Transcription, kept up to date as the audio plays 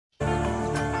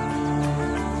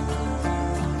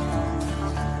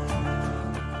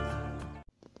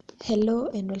Hello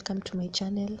and welcome to my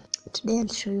channel. Today I'll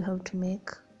show you how to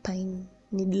make pine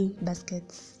needle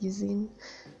baskets using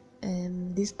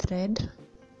this thread.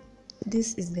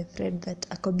 This is the thread that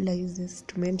a cobbler uses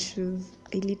to mend shoes.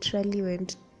 I literally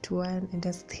went to one and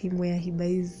asked him where he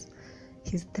buys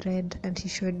his thread and he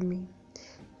showed me.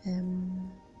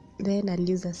 Then I'll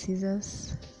use a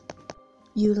scissors.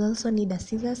 You'll also need a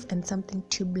scissors and something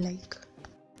tube-like,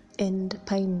 and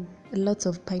lots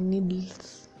of pine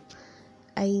needles.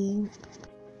 I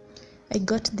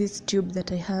got this tube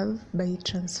that I have by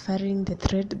transferring the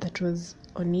thread that was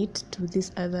on it to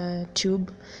this other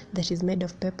tube that is made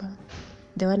of paper.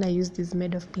 The one I used is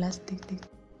made of plastic.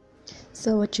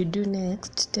 So what you do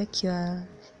next,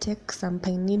 take some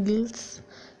pine needles,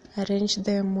 arrange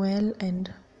them well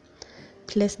and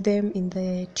place them in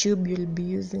the tube you'll be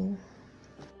using.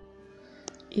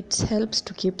 It helps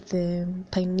to keep the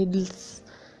pine needles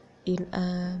in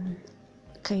a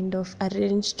kind of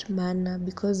arranged manner,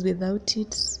 because without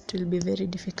it will be very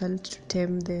difficult to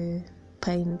tame the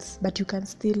pines, but you can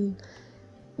still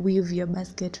weave your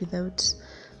basket without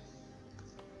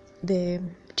the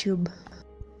tube.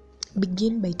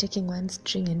 Begin by taking one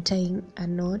string and tying a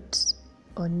knot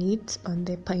on it on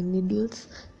the pine needles,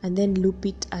 and then loop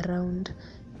it around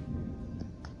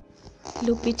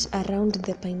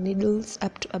the pine needles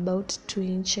up to about 2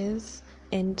 inches.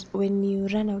 And when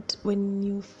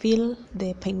you feel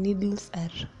the pine needles are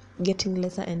getting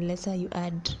lesser and lesser, you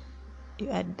add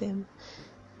them.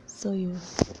 So you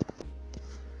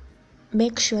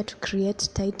make sure to create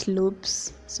tight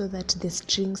loops so that the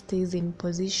string stays in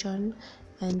position,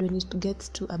 and when it gets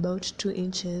to about 2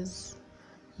 inches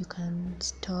you can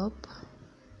stop.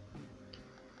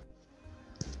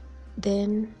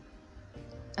 Then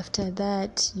after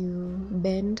that you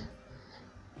bend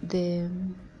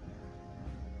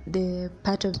the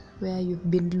part of where you've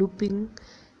been looping,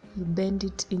 you bend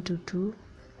it into two,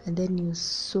 and then you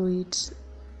sew it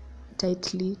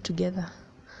tightly together.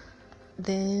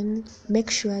 Then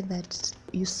make sure that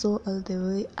you sew all the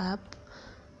way up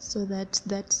so that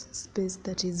space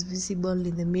that is visible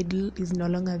in the middle is no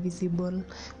longer visible,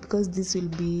 because this will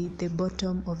be the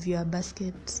bottom of your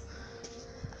basket.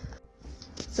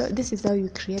 So this is how you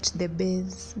create the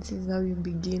base. This is how you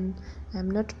begin. I'm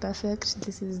not perfect.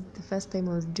 This is the first time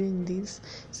I was doing this.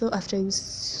 So after you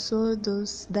sew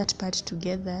that part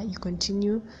together, you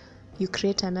continue. You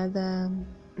create another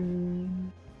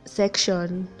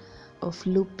section of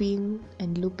looping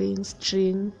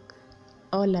string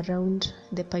all around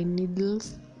the pine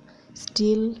needles.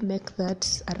 Still make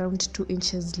that around 2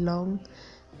 inches long,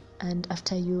 and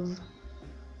after you've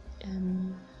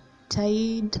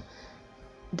tied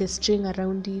the string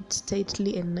around it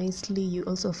tightly and nicely, you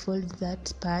also fold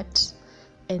that part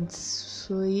and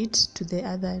sew it to the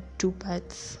other two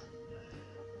parts.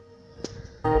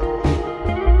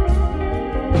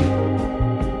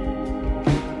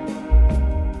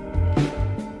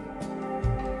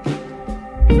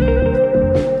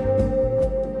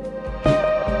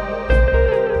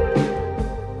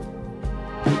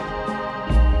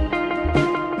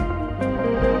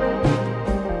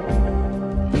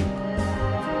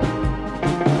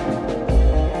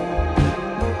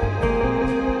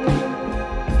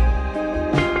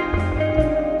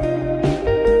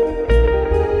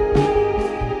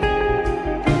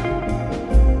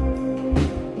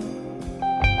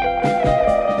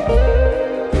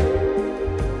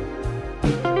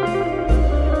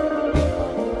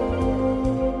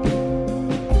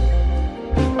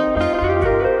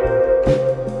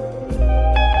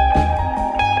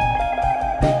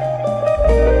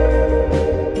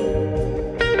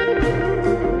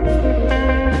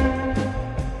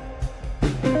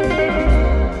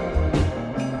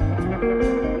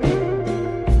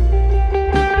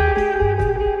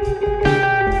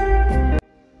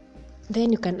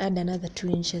 Then you can add another 2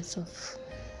 inches of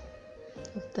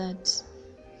that,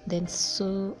 then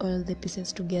sew all the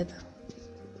pieces together.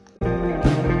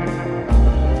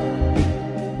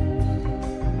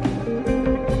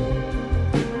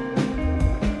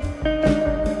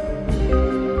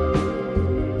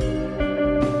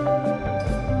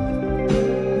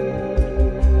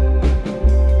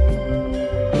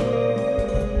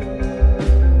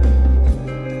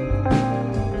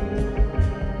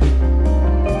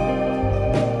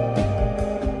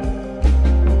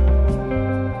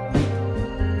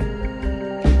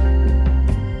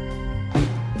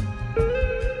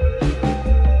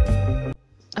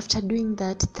 After doing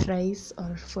that thrice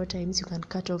or 4 times, you can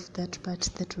cut off that part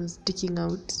that was sticking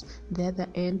out, the other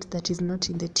end that is not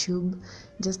in the tube.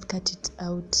 Just cut it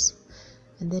out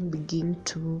and then begin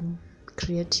to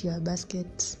create your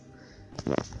basket.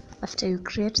 After you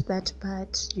create that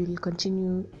part, you'll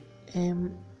continue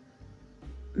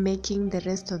making the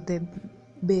rest of the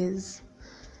base.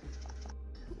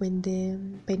 When the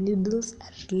pine needles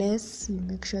are less, you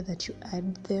make sure that you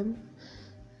add them,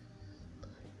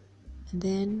 and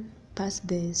then pass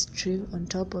the string on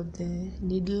top of the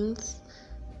needles.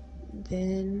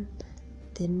 Then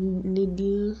the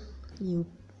needle, you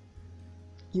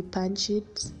punch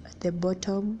it at the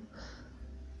bottom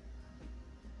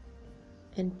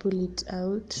and pull it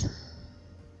out.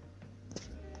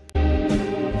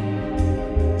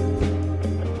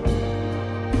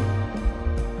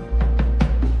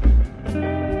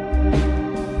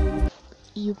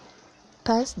 You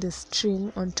pass the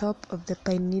string on top of the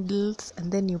pine needles,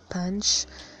 and then you punch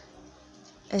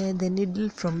the needle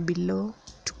from below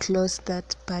to close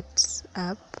that part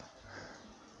up,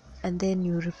 and then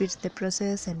you repeat the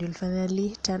process, and you'll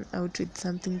finally turn out with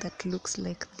something that looks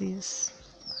like this.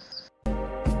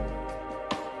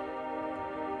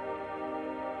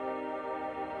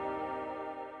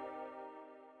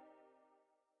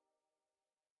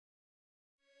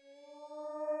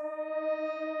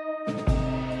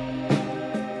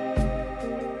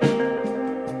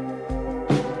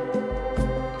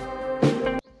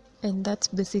 And that's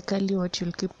basically what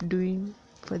you'll keep doing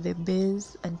for the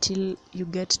base until you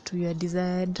get to your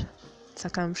desired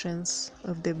circumference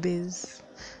of the base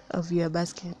of your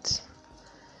basket.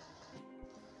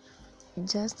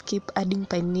 Just keep adding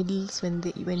pine needles when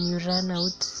you run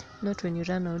out, not when you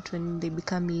run out, when they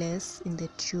become less in the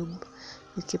tube.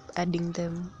 You keep adding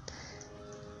them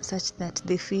such that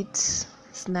they fit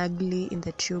snugly in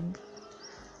the tube.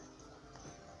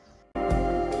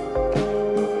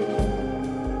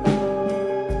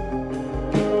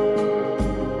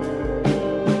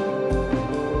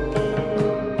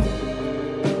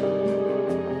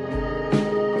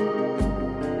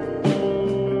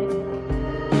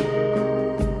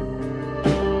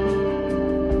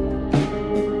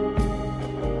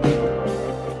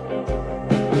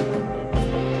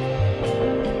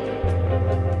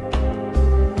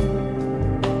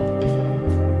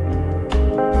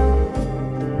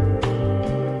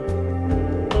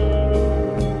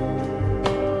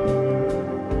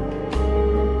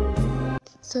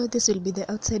 So this will be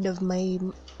the outside of my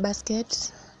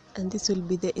basket, and this will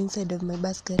be the inside of my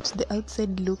basket. The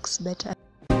outside looks better.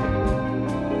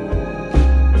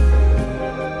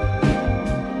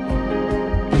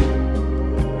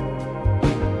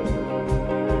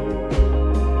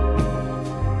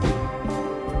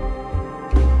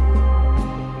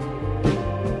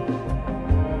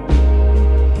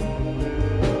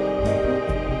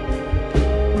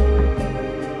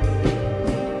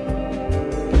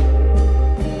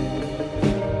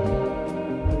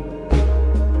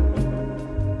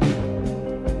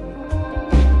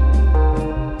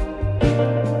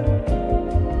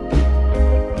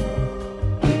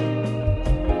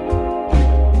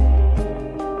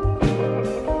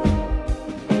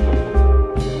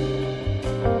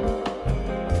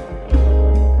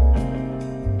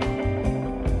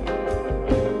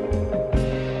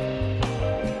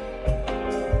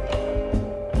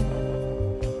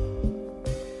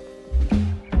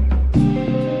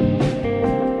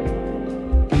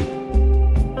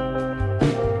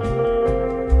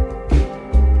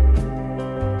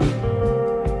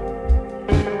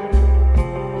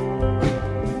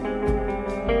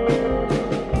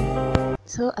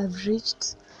 So I've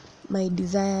reached my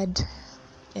desired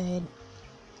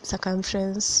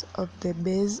circumference of the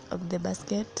base of the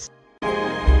basket.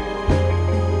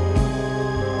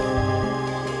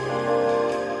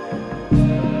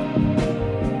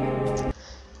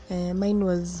 Mine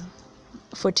was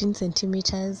 14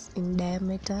 centimeters in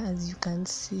diameter, as you can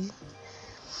see.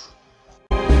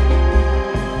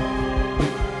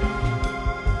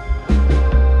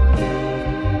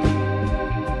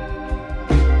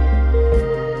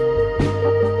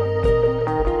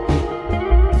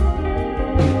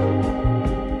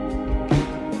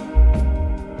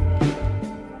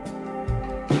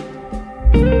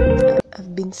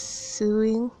 I've been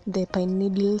sewing the pine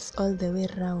needles all the way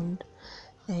around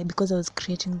because I was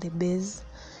creating the base,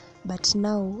 but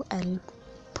now I'll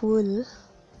pull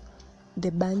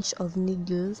the bunch of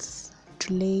needles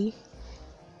to lay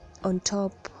on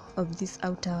top of this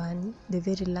outer one, the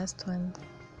very last one,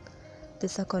 the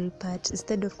circle part.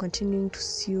 Instead of continuing to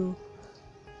sew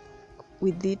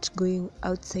with it going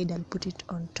outside, I'll put it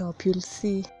on top. You'll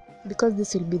see, because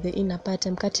this will be the inner part,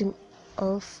 I'm cutting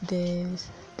off the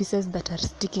pieces that are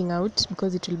sticking out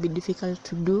because it will be difficult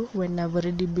to do when I've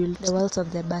already built the walls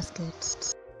of the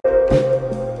basket.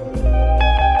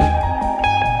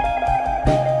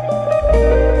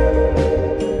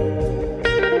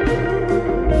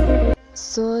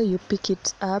 pick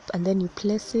it up and then you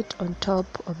place it on top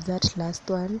of that last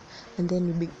one, and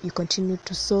then you continue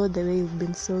to sew the way you've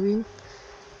been sewing.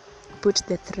 Put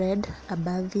the thread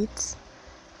above it,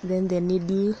 then the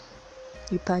needle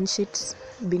you punch it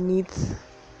beneath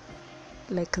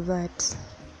like that.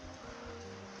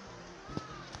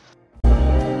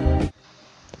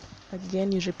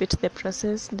 Again, you repeat the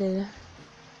process.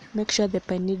 Make sure the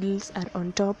pine needles are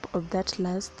on top of that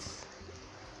last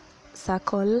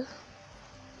circle,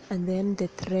 and then the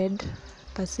thread,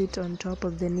 pass it on top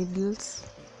of the needles.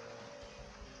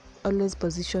 Always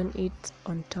position it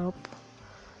on top,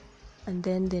 and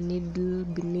then the needle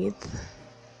beneath,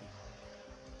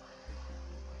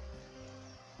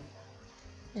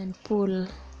 and pull.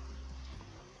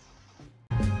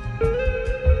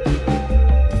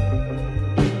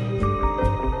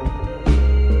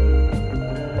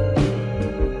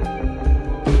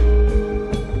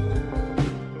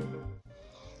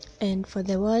 And for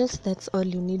the walls, that's all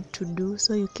you need to do.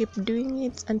 So you keep doing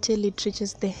it until it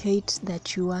reaches the height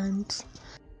that you want.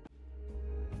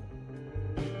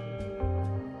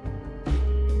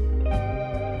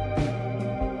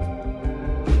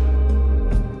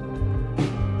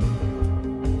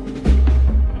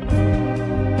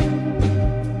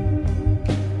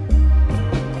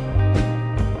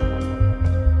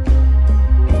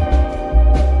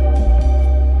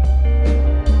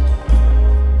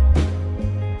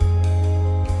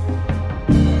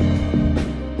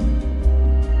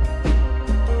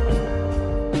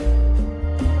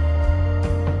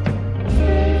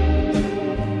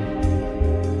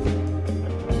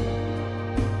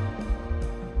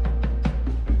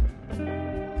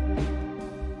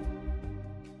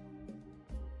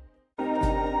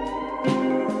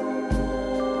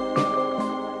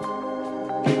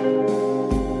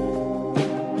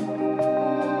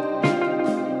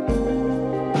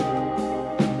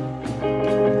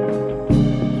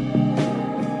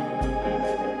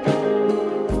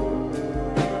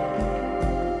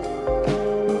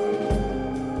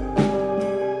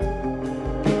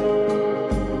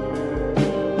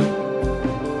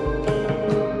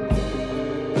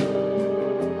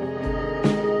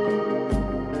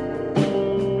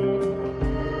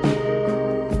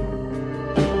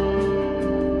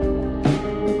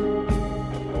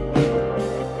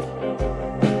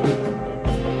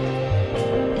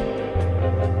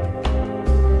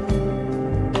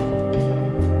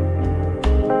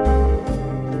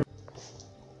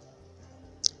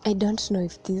 I don't know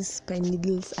if these pine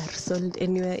needles are sold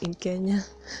anywhere in Kenya.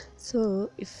 So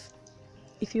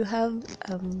if you have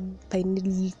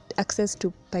access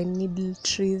to pine needle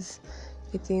trees,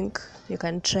 I think you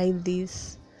can try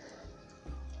this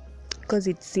because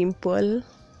it's simple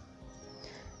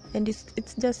and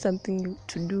it's just something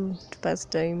to do to pass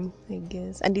time, I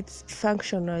guess. And it's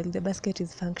functional. The basket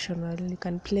is functional. You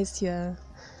can place your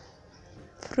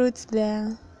fruits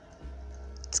there.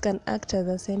 It can act as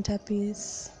a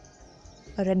centerpiece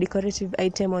or a decorative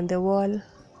item on the wall.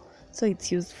 So it's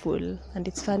useful and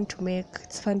it's fun to make.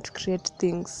 It's fun to create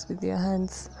things with your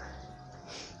hands.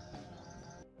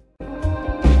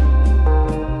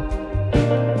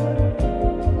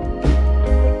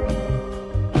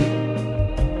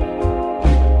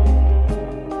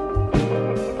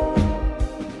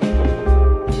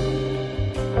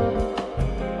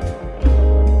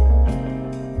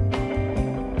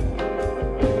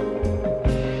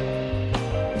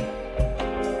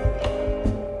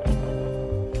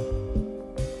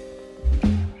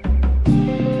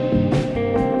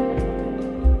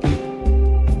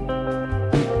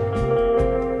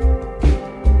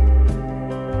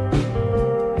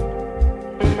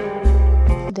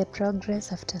 The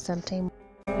progress after some time.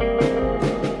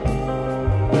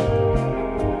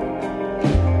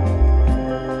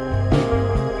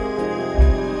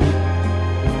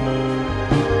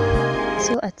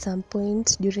 So at some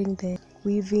point during the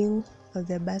weaving of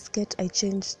the basket, I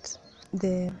changed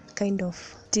the kind of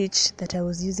stitch that I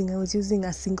was using. I was using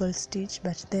a single stitch,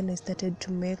 but then I started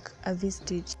to make a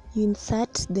V-stitch. You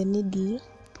insert the needle,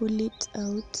 pull it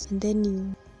out, and then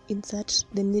you insert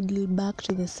the needle back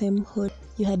to the same hole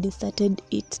you had inserted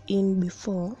it in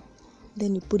before.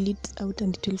 Then you pull it out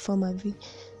and it will form a V.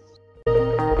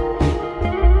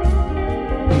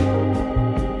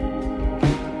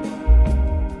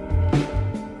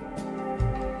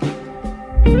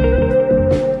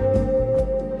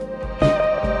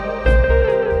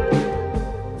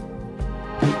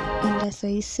 And as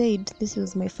I said, this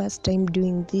was my first time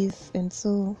doing this, and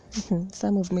so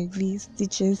some of my V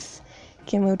stitches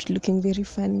came out looking very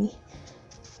funny,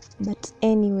 but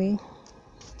anyway.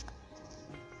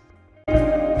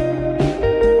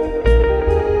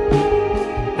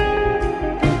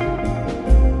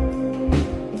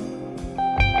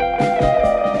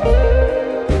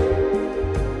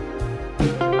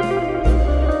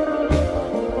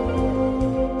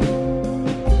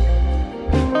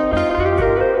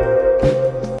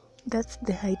 That's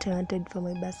the height I wanted for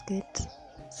my basket.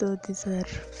 So these are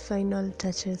final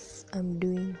touches I'm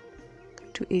doing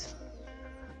to it.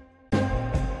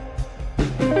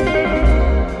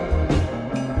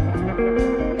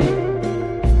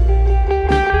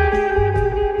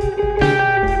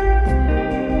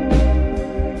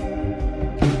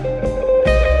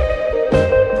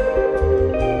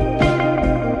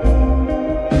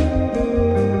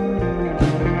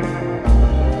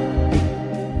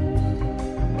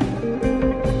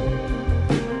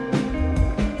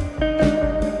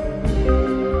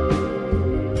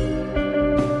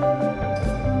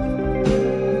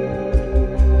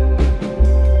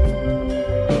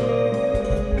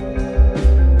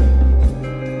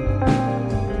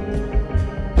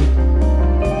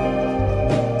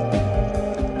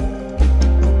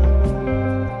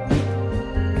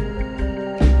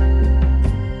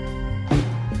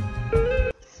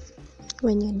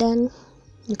 When you're done,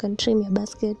 you can trim your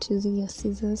basket using your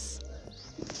scissors,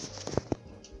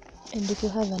 and if you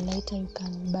have a lighter, you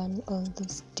can burn all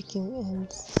those sticking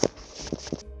ends.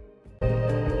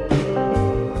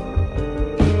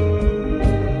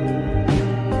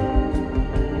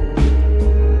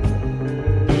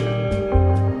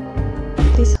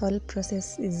 This whole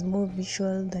process is more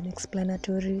visual than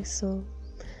explanatory, so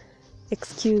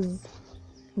excuse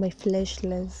my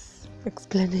fleshless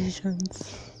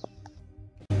explanations.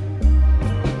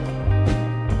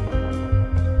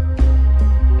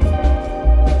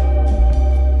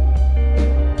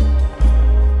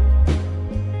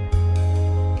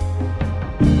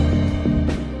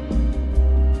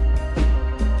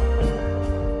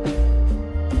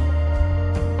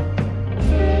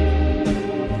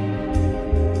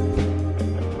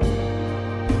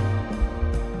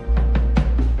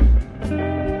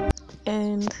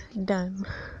 And done.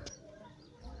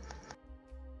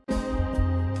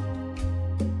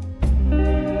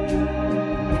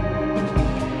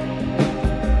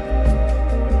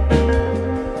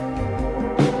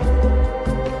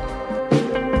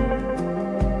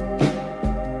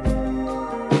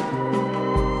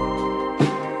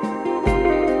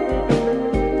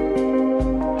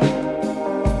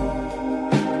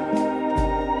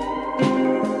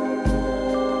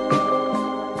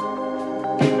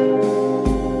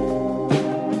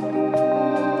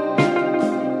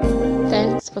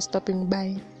 Thanks for stopping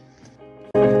by.